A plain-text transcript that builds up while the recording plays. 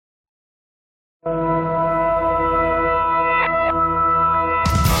Welcome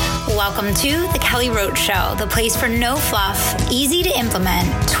to The Kelly Roach Show, the place for no fluff, easy to implement,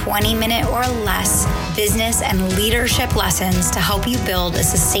 20-minute or less business and leadership lessons to help you build a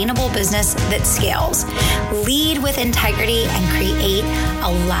sustainable business that scales. Lead with integrity and create a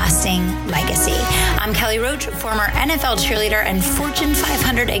lasting legacy. I'm Kelly Roach, former NFL cheerleader and Fortune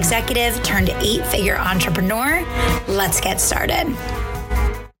 500 executive turned 8-figure entrepreneur. Let's get started.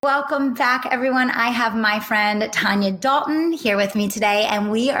 Welcome back, everyone. I have my friend Tanya Dalton here with me today,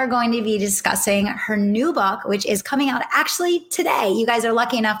 and we are going to be discussing her new book, which is coming out actually today. You guys are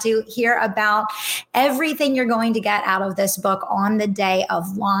lucky enough to hear about everything you're going to get out of this book on the day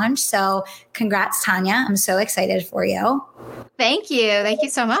of launch. So congrats, Tanya. I'm so excited for you. Thank you. Thank you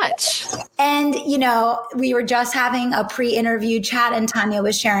so much. And, you know, we were just having a pre-interview chat and Tanya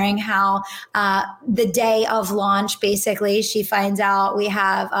was sharing how the day of launch, basically, she finds out we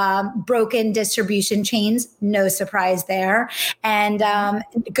have broken distribution chains. No surprise there. And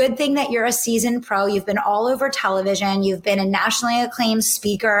good thing that you're a seasoned pro. You've been all over television. You've been a nationally acclaimed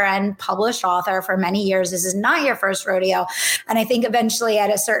speaker and published author for many years. This is not your first rodeo. And I think eventually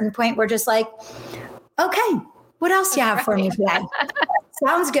at a certain point, we're just like, okay, what else do you have for me today?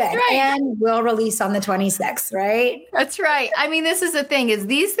 Sounds good. Right. And we'll release on the 26th, right? That's right. I mean, this is the thing is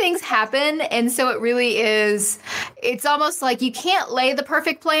these things happen. And so it really is, it's almost like you can't lay the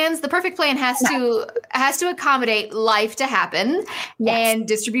perfect plans. The perfect plan has to accommodate life to happen and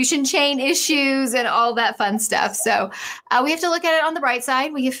distribution chain issues and all that fun stuff. So we have to look at it on the bright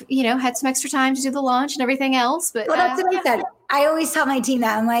side. We have, had some extra time to do the launch and everything else. But well, that's what I said. I always tell my team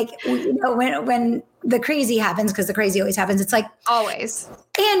that I'm like, when the crazy happens, because the crazy always happens, it's like always.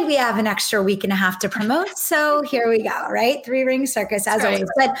 And we have an extra week and a half to promote. So here we go, right? 3-ring circus as always.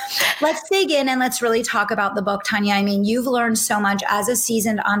 But let's dig in and let's really talk about the book, Tanya. I mean, you've learned so much as a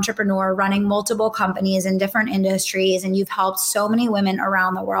seasoned entrepreneur running multiple companies in different industries, and you've helped so many women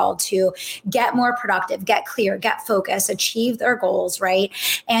around the world to get more productive, get clear, get focused, achieve their goals, right?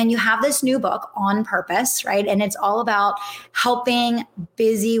 And you have this new book, On Purpose, right? And it's all about helping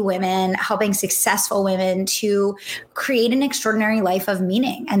busy women, helping successful women to create an extraordinary life of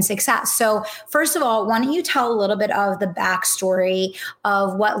meaning and success. So first of all, why don't you tell a little bit of the backstory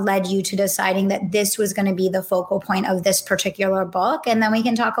of what led you to deciding that this was going to be the focal point of this particular book? And then we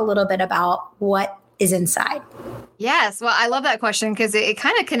can talk a little bit about what is inside. Yes. Well, I love that question because it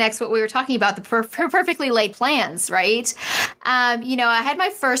kind of connects what we were talking about, the perfectly laid plans, right? I had my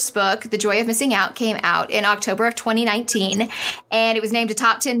first book, The Joy of Missing Out, came out in October of 2019, and it was named a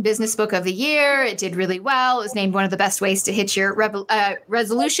top 10 business book of the year. It did really well. It was named one of the best ways to hit your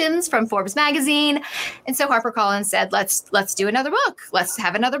resolutions from Forbes magazine. And so HarperCollins said, let's do another book. Let's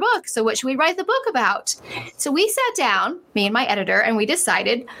have another book. So what should we write the book about? So we sat down, me and my editor, and we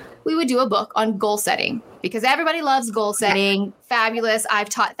decided we would do a book on goal setting because everybody loves goal setting. Fabulous. I've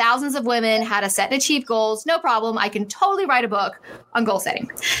taught thousands of women how to set and achieve goals. No problem. I can totally write a book on goal setting.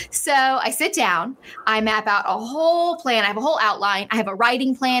 So I sit down, I map out a whole plan. I have a whole outline. I have a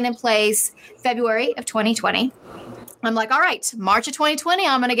writing plan in place. February of 2020. I'm like, all right, March of 2020,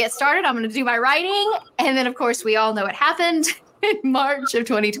 I'm going to get started. I'm going to do my writing. And then, of course, we all know what happened. In March of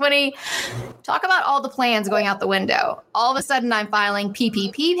 2020, talk about all the plans going out the window. All of a sudden, I'm filing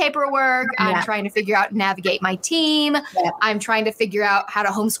PPP paperwork. I'm trying to figure out, navigate my team. I'm trying to figure out how to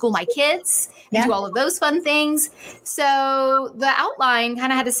homeschool my kids and do all of those fun things. So the outline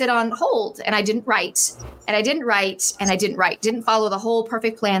kind of had to sit on hold, and I didn't write, and I didn't write, and I didn't write. Didn't follow the whole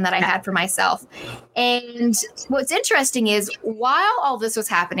perfect plan that I had for myself. And what's interesting is while all this was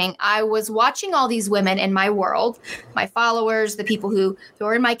happening, I was watching all these women in my world, my followers, the people who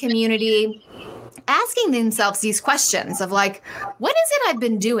are in my community, asking themselves these questions of like, what is it I've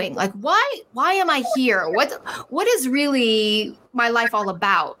been doing? Like, why am I here? What is really my life all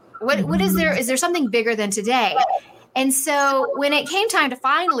about? What is there? Is there something bigger than today? And so when it came time to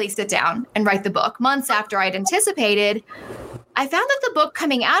finally sit down and write the book, months after I'd anticipated, I found that the book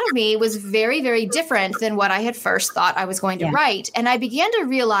coming out of me was very, very different than what I had first thought I was going to write. And I began to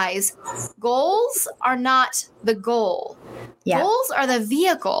realize goals are not the goal. Goals are the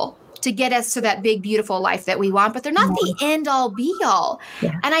vehicle to get us to that big, beautiful life that we want, but they're not the end all be all.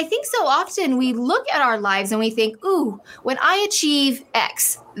 And I think so often we look at our lives and we think, ooh, when I achieve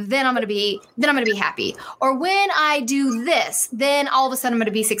X, then I'm going to be happy. Or when I do this, then all of a sudden I'm going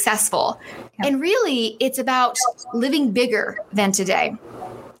to be successful. And really it's about living bigger than today.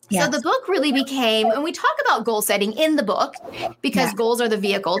 So the book really became, and we talk about goal setting in the book because goals are the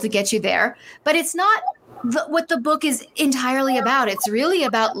vehicle to get you there, but it's not what the book is entirely about. It's really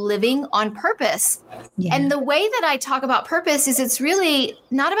about living on purpose. Yeah. And the way that I talk about purpose is it's really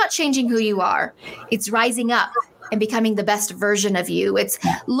not about changing who you are. It's rising up and becoming the best version of you. It's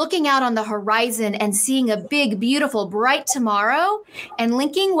looking out on the horizon and seeing a big, beautiful, bright tomorrow and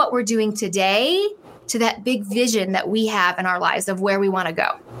linking what we're doing today to that big vision that we have in our lives of where we want to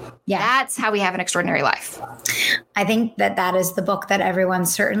go. Yeah. That's how we have an extraordinary life. I think that is the book that everyone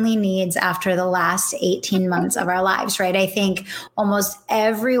certainly needs after the last 18 months of our lives, right? I think almost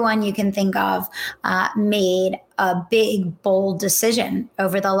everyone you can think of made a big, bold decision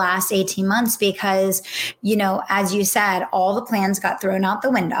over the last 18 months because, as you said, all the plans got thrown out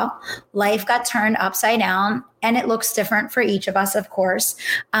the window. Life got turned upside down. And it looks different for each of us, of course.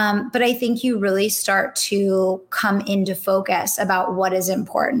 But I think you really start to come into focus about what is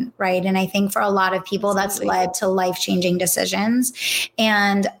important, right? And I think for a lot of people, that's led to life-changing decisions.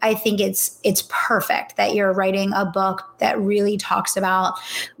 And I think it's perfect that you're writing a book that really talks about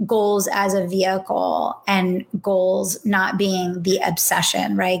goals as a vehicle and goals not being the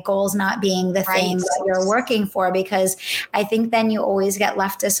obsession, right? Goals not being the thing that you're working for, because I think then you always get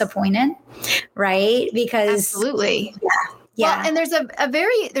left disappointed, right? Because absolutely. Yeah. Well, and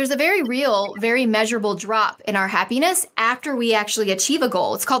there's a very real, very measurable drop in our happiness after we actually achieve a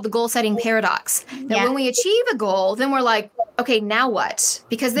goal. It's called the goal setting paradox. Now, when we achieve a goal, then we're like, okay, now what?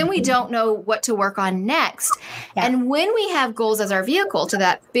 Because then we don't know what to work on next. Yeah. And when we have goals as our vehicle to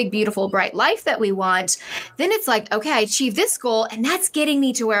that big, beautiful, bright life that we want, then it's like, okay, I achieved this goal and that's getting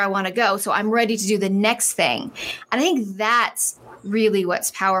me to where I want to go. So I'm ready to do the next thing. And I think that's really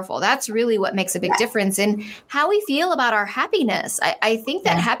what's powerful. That's really what makes a big difference in how we feel about our happiness. I think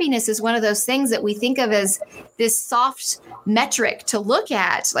that happiness is one of those things that we think of as this soft metric to look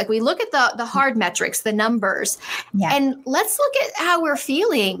at. Like we look at the hard metrics, the numbers, and let's look at how we're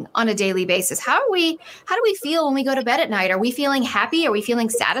feeling on a daily basis. How do we feel when we go to bed at night? Are we feeling happy? Are we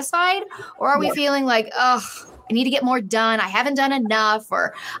feeling satisfied? Or are we feeling like, I need to get more done. I haven't done enough,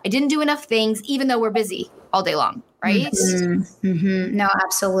 or I didn't do enough things, even though we're busy all day long. Right? Mm-hmm. Mm-hmm. No,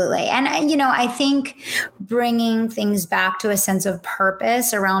 absolutely. And, I think bringing things back to a sense of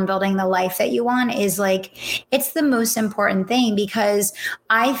purpose around building the life that you want is it's the most important thing, because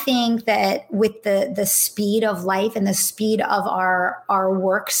I think that with the speed of life and the speed of our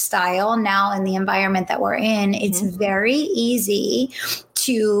work style now in the environment that we're in, it's very easy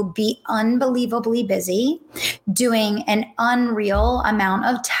to be unbelievably busy, doing an unreal amount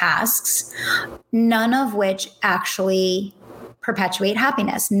of tasks, none of which actually perpetuate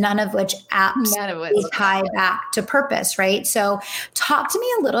happiness, none of which absolutely tie back to purpose, right? So talk to me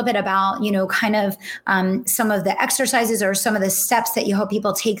a little bit about, kind of some of the exercises or some of the steps that you hope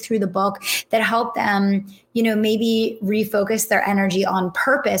people take through the book that help them, maybe refocus their energy on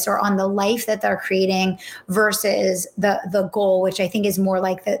purpose or on the life that they're creating versus the goal, which I think is more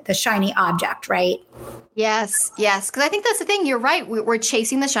like the shiny object, right? Yes. Because I think that's the thing. You're right. We're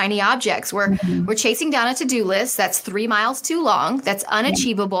chasing the shiny objects. We're chasing down a to-do list that's 3 miles too long, that's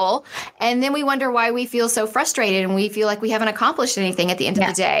unachievable. And then we wonder why we feel so frustrated and we feel like we haven't accomplished anything at the end of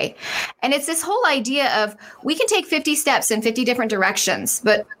the day. And it's this whole idea of we can take 50 steps in 50 different directions,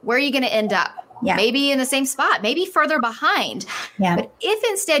 but where are you going to end up? Yeah. Maybe in the same spot, maybe further behind. Yeah. But if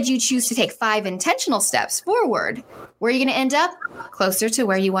instead you choose to take 5 intentional steps forward, where are you going to end up? Closer to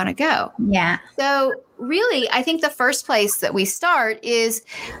where you want to go. Yeah. So really, I think the first place that we start is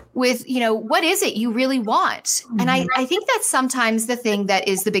with, what is it you really want? And I think that's sometimes the thing that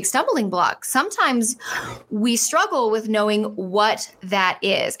is the big stumbling block. Sometimes we struggle with knowing what that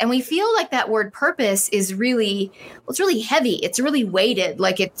is. And we feel like that word purpose is really, it's really heavy. It's really weighted,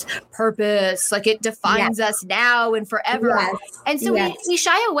 like it's purpose, like it defines us now and forever. Yes. And so we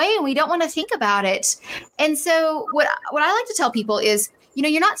shy away and we don't want to think about it. And so what I like to tell people is,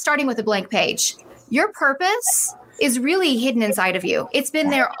 you're not starting with a blank page. Your purpose is really hidden inside of you. It's been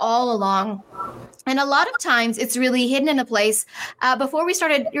there all along. And a lot of times it's really hidden in a place before we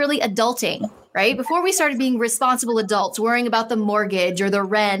started really adulting, right? Before we started being responsible adults, worrying about the mortgage or the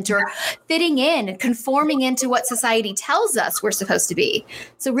rent or fitting in and conforming into what society tells us we're supposed to be.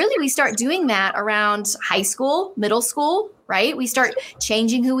 So really we start doing that around high school, middle school, right? We start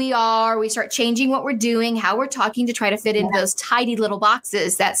changing who we are. We start changing what we're doing, how we're talking to try to fit into those tidy little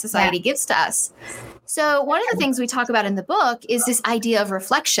boxes that society gives to us. So one of the things we talk about in the book is this idea of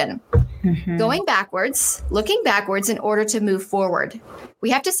reflection, going backwards, looking backwards in order to move forward. We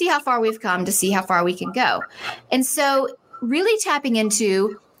have to see how far we've come to see how far we can go. And so really tapping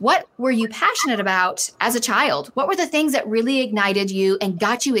into what were you passionate about as a child? What were the things that really ignited you and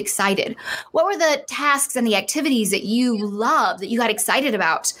got you excited? What were the tasks and the activities that you loved, that you got excited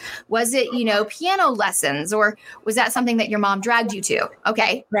about? Was it, piano lessons, or was that something that your mom dragged you to?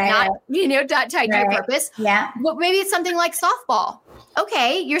 Okay. Right. Not tied to your purpose. Yeah. But maybe it's something like softball.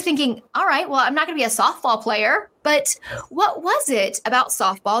 Okay. You're thinking, all right, well, I'm not going to be a softball player, but what was it about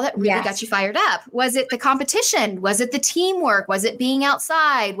softball that really got you fired up? Was it the competition? Was it the teamwork? Was it being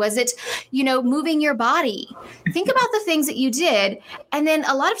outside? Was it, moving your body? Think about the things that you did. And then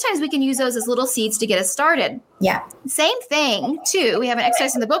a lot of times we can use those as little seeds to get us started. Yeah. Same thing too. We have an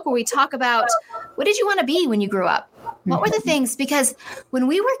exercise in the book where we talk about, what did you want to be when you grew up? What were the things? Because when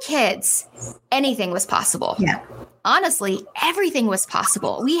we were kids, anything was possible. Yeah. Honestly, everything was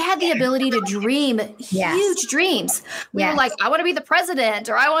possible. We had the ability to dream huge dreams. We were like, I want to be the president,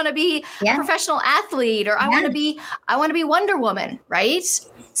 or I want to be a professional athlete, or I want to be Wonder Woman, right?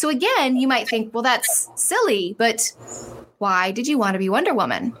 So again, you might think, well, that's silly, but why did you want to be Wonder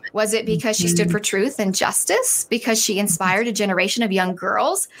Woman? Was it because she stood for truth and justice? Because she inspired a generation of young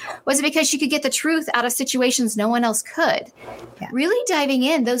girls? Was it because she could get the truth out of situations no one else could? Yeah. Really diving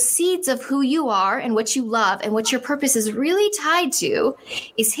in, those seeds of who you are and what you love and what your purpose is really tied to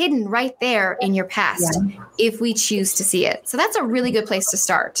is hidden right there in your past if we choose to see it. So that's a really good place to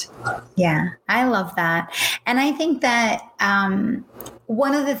start. Yeah, I love that. And I think that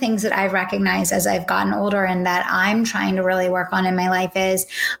one of the things that I've recognized as I've gotten older and that I'm trying to really work on in my life is,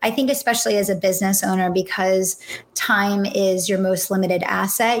 I think especially as a business owner, because time is your most limited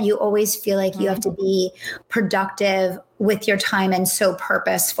asset, you always feel like you have to be productive with your time and so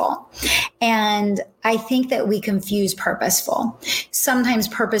purposeful. And I think that we confuse purposeful. Sometimes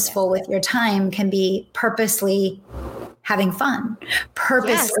purposeful with your time can be purposely having fun,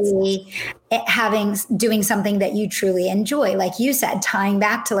 purposely doing something that you truly enjoy. Like you said, tying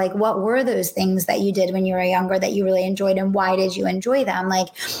back to like, what were those things that you did when you were younger that you really enjoyed, and why did you enjoy them? Like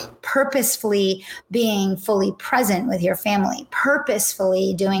purposefully being fully present with your family,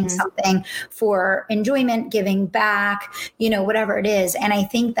 purposefully doing something for enjoyment, giving back, whatever it is. And I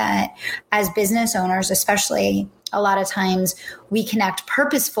think that as business owners, especially, a lot of times we connect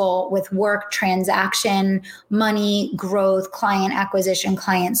purposeful with work, transaction, money, growth, client acquisition,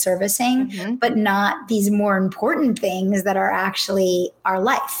 client servicing, but not these more important things that are actually our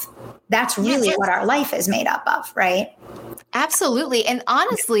life. That's really what our life is made up of, right? Absolutely. And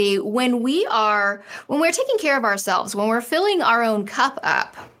honestly, when we're taking care of ourselves, when we're filling our own cup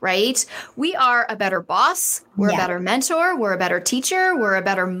up, right? We are a better boss. We're a better mentor. We're a better teacher. We're a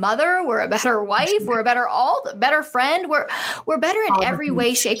better mother. We're a better wife. We're a better friend. We're better in every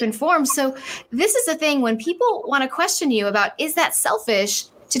way, shape, and form. So this is the thing, when people want to question you about, is that selfish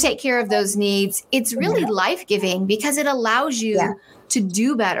to take care of those needs? It's really life-giving, because it allows you to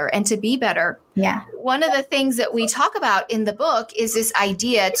do better and to be better. Yeah. One of the things that we talk about in the book is this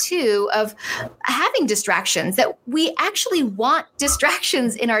idea too of having distractions, that we actually want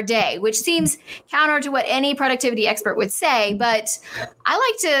distractions in our day, which seems counter to what any productivity expert would say. But I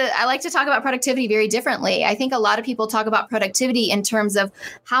like to talk about productivity very differently. I think a lot of people talk about productivity in terms of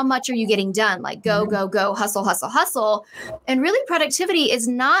how much are you getting done? Like go, hustle, hustle, hustle. And really productivity is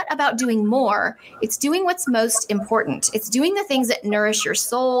not about doing more. It's doing what's most important. It's doing the things that nourish your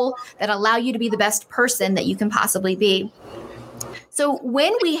soul, that allow you to be the best person that you can possibly be. So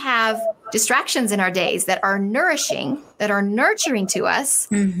when we have distractions in our days that are nourishing, that are nurturing to us,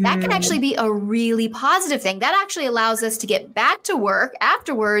 that can actually be a really positive thing. That actually allows us to get back to work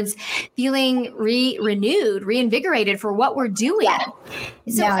afterwards feeling renewed, reinvigorated for what we're doing.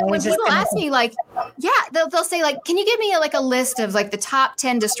 So when people ask me they'll say like, can you give me a list of like the top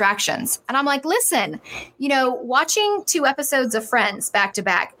 10 distractions? And I'm like, listen, watching 2 episodes of Friends back to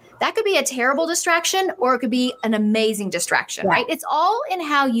back, that could be a terrible distraction, or it could be an amazing distraction, right? It's all in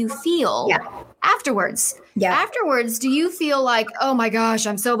how you feel afterwards. Afterwards, do you feel like, oh my gosh,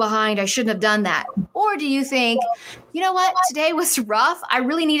 I'm so behind, I shouldn't have done that? Or do you think, you know what, today was rough, I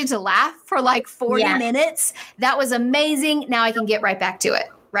really needed to laugh for like 40 minutes. That was amazing. Now I can get right back to it.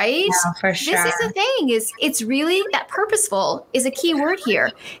 Right? No, for sure. This is the thing, it's really that purposeful is a key word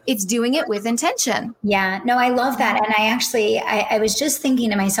here. It's doing it with intention. Yeah, no, I love that. And I was just thinking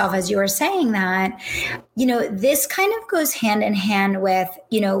to myself as you were saying that, this kind of goes hand in hand with,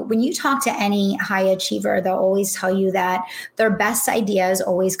 when you talk to any high achiever, they'll always tell you that their best ideas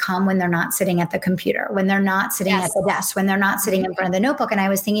always come when they're not sitting at the computer, when they're not sitting at the desk, when they're not sitting in front of the notebook. And I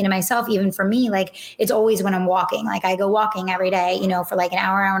was thinking to myself, even for me, like it's always when I'm walking, like I go walking every day, for like an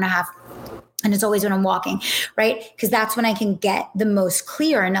hour and a half. And it's always when I'm walking, right? Because that's when I can get the most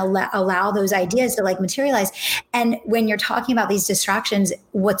clear and allow those ideas to like materialize. And when you're talking about these distractions,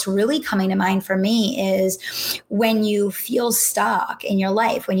 what's really coming to mind for me is when you feel stuck in your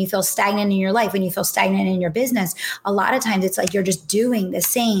life, when you feel stagnant in your life, when you feel stagnant in your business, a lot of times it's like you're just doing the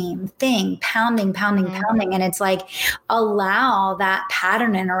same thing, pounding. And it's like, allow that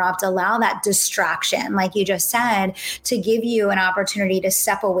pattern interrupt, allow that distraction, like you just said, to give you an opportunity to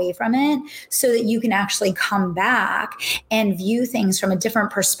step away from it, so that you can actually come back and view things from a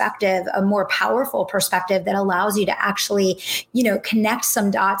different perspective, a more powerful perspective that allows you to actually, connect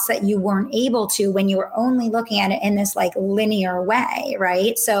some dots that you weren't able to when you were only looking at it in this like linear way,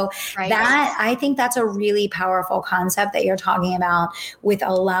 right? So that, I think that's a really powerful concept that you're talking about with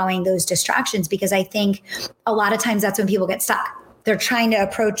allowing those distractions, because I think a lot of times that's when people get stuck. They're trying to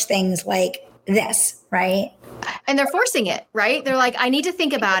approach things like this, right? And they're forcing it, right? They're like, I need to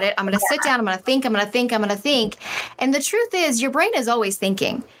think about it. I'm going to sit down. I'm going to think. And the truth is, your brain is always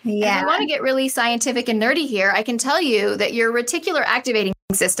thinking. Yeah. If you want to get really scientific and nerdy here, I can tell you that your reticular activating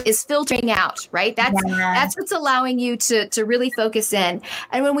system is filtering out, right? That's what's allowing you to really focus in.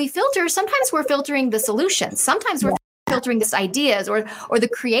 And when we filter, sometimes we're filtering the solutions. Sometimes we're filtering the ideas or the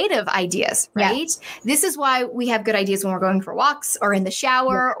creative ideas, right? Yeah. This is why we have good ideas when we're going for walks or in the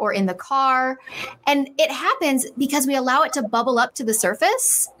shower or in the car. And it happens because we allow it to bubble up to the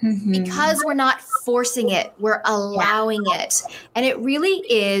surface because we're not forcing it. We're allowing it. And it really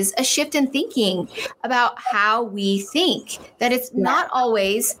is a shift in thinking about how we think, that it's not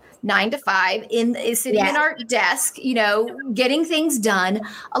always 9 to 5 sitting in our desk, getting things done.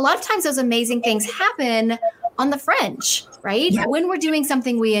 A lot of times those amazing things happen on the fringe, right? Yeah. When we're doing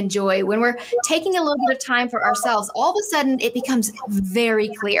something we enjoy, when we're taking a little bit of time for ourselves, all of a sudden it becomes very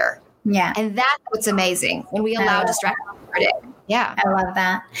clear. Yeah. And that's what's amazing when we allow distraction to predict. Yeah. I love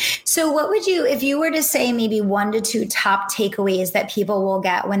that. So what would you, if you were to say maybe 1 to 2 top takeaways that people will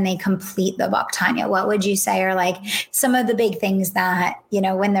get when they complete the book, Tanya, what would you say are like some of the big things that,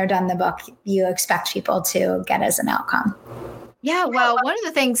 when they're done the book, you expect people to get as an outcome? Yeah, well, one of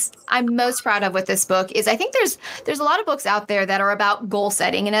the things I'm most proud of with this book is I think there's a lot of books out there that are about goal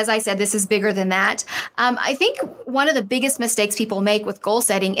setting. And as I said, this is bigger than that. I think one of the biggest mistakes people make with goal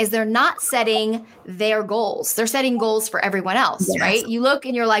setting is they're not setting their goals. They're setting goals for everyone else, right? You look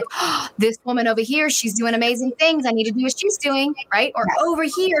and you're like, oh, this woman over here, she's doing amazing things. I need to do what she's doing, right? Or over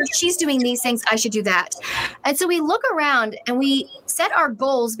here, she's doing these things. I should do that. And so we look around and we set our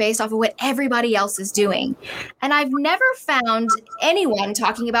goals based off of what everybody else is doing. And I've never found anyone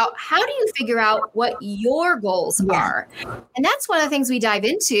talking about how do you figure out what your goals are. And that's one of the things we dive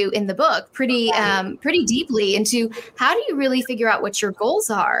into in the book pretty deeply into how do you really figure out what your goals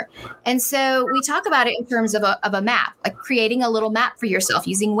are. And so we talk about it in terms of a map, like creating a little map for yourself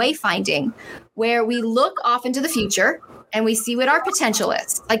using wayfinding, where we look off into the future and we see what our potential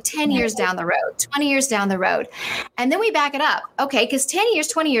is, like 10 years down the road, 20 years down the road. And then we back it up. Okay, because 10 years,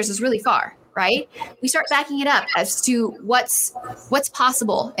 20 years is really far, right? We start backing it up as to what's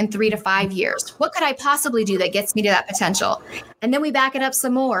possible in 3 to 5 years. What could I possibly do that gets me to that potential? And then we back it up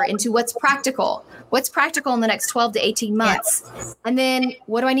some more into what's practical in the next 12 to 18 months. Yeah. And then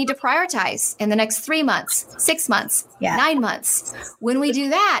what do I need to prioritize in the next 3 months, 6 months, 9 months? When we do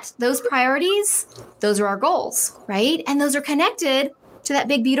that, those priorities, those are our goals, right? And those are connected to that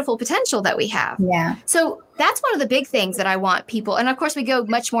big, beautiful potential that we have. Yeah. So that's one of the big things that I want people, and of course we go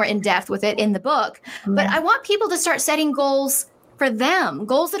much more in depth with it in the book, but I want people to start setting goals for them,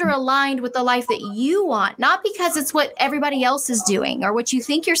 goals that are aligned with the life that you want, not because it's what everybody else is doing or what you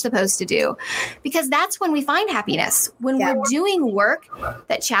think you're supposed to do, because that's when we find happiness. When we're doing work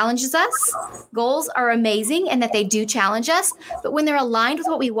that challenges us, goals are amazing and that they do challenge us, but when they're aligned with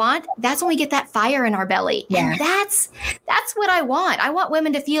what we want, that's when we get that fire in our belly. Yeah. And that's what I want. I want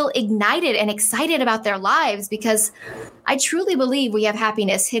women to feel ignited and excited about their lives, because I truly believe we have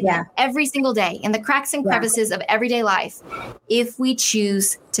happiness hidden every single day in the cracks and crevices of everyday life, if we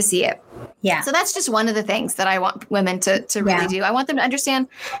choose to see it. Yeah. So that's just one of the things that I want women to really do. I want them to understand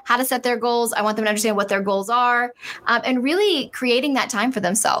how to set their goals. I want them to understand what their goals are, and really creating that time for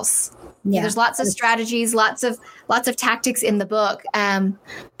themselves. Yeah. There's lots of strategies, lots of tactics in the book,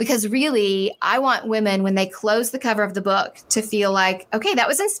 because really I want women, when they close the cover of the book, to feel like, okay, that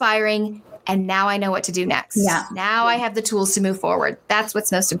was inspiring. And now I know what to do next. Yeah. Now I have the tools to move forward. That's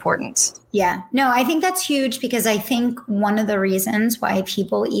what's most important. Yeah. No, I think that's huge because I think one of the reasons why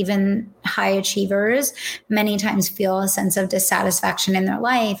people, even high achievers, many times feel a sense of dissatisfaction in their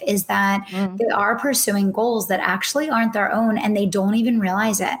life is that they are pursuing goals that actually aren't their own and they don't even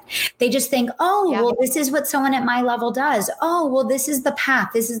realize it. They just think, well, this is what someone at my level does. Oh, well, this is the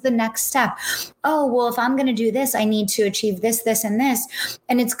path. This is the next step. Oh, well, if I'm going to do this, I need to achieve this, this, and this.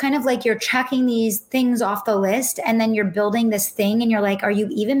 And it's kind of like you're checking these things off the list and then you're building this thing and you're like, are you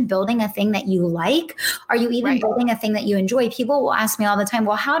even building a thing that you like? Are you even building a thing that you enjoy? People will ask me all the time,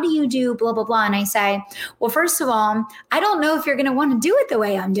 well, how do you do blah, blah, blah? And I say, well, first of all, I don't know if you're going to want to do it the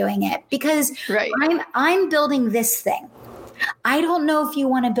way I'm doing it because I'm building this thing. I don't know if you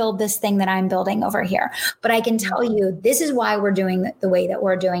want to build this thing that I'm building over here, but I can tell you this is why we're doing it the way that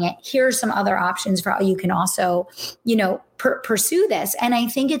we're doing it. Here's some other options for how you can also, pursue this. And I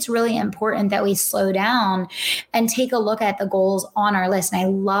think it's really important that we slow down and take a look at the goals on our list. And I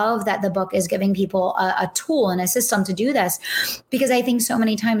love that the book is giving people a tool and a system to do this, because I think so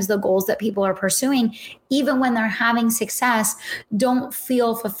many times the goals that people are pursuing, even when they're having success, don't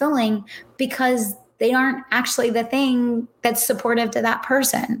feel fulfilling because they aren't actually the thing that's supportive to that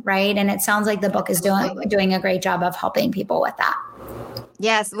person, right? And it sounds like the book is doing a great job of helping people with that.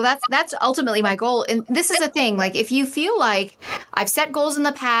 Yes. Well, that's ultimately my goal. And this is the thing, like if you feel like I've set goals in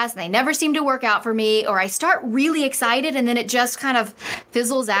the past and they never seem to work out for me, or I start really excited and then it just kind of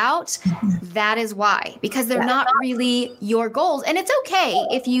fizzles out, that is why, because they're not really your goals. And it's okay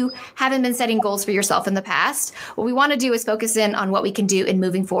if you haven't been setting goals for yourself in the past. What we want to do is focus in on what we can do in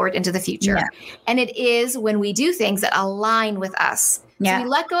moving forward into the future. Yeah. And it is when we do things that align with us. Yeah. So we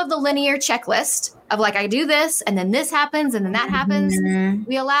let go of the linear checklist of like, I do this and then this happens and then that happens.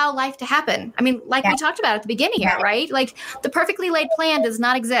 We allow life to happen. I mean, like we talked about at the beginning here, right? Like the perfectly laid plan does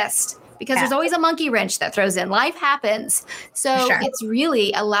not exist because there's always a monkey wrench that throws in. Life happens. So it's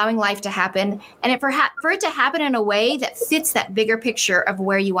really allowing life to happen and for it to happen in a way that fits that bigger picture of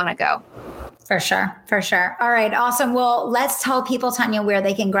where you want to go. For sure. For sure. All right. Awesome. Well, let's tell people, Tanya, where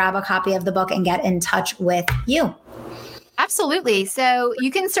they can grab a copy of the book and get in touch with you. Absolutely. So you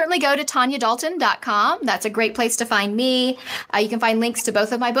can certainly go to tanyadalton.com. That's a great place to find me. You can find links to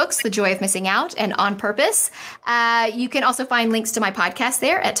both of my books, The Joy of Missing Out and On Purpose. You can also find links to my podcast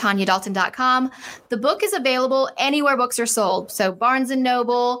there at tanyadalton.com. The book is available anywhere books are sold. So Barnes &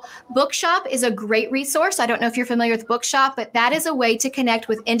 Noble. Bookshop is a great resource. I don't know if you're familiar with Bookshop, but that is a way to connect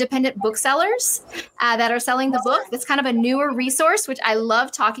with independent booksellers that are selling the book. That's kind of a newer resource, which I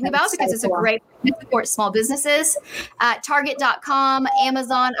love talking about because it's a great way to support small businesses. Target.com,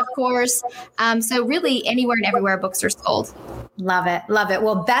 Amazon, of course. So really anywhere and everywhere books are sold. Love it. Love it.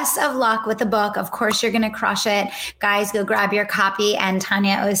 Well, best of luck with the book. Of course, you're going to crush it. Guys, go grab your copy. And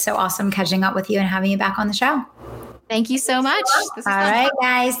Tanya, it was so awesome catching up with you and having you back on the show. Thank you so much. All right,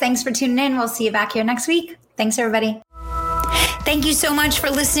 guys. Thanks for tuning in. We'll see you back here next week. Thanks, everybody. Thank you so much for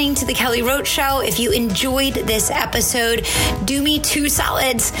listening to The Kelly Roach Show. If you enjoyed this episode, do me 2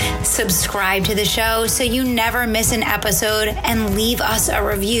 solids. Subscribe to the show so you never miss an episode and leave us a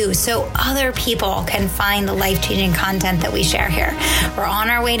review so other people can find the life-changing content that we share here. We're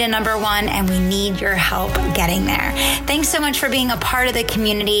on our way to #1 and we need your help getting there. Thanks so much for being a part of the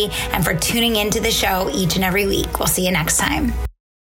community and for tuning into the show each and every week. We'll see you next time.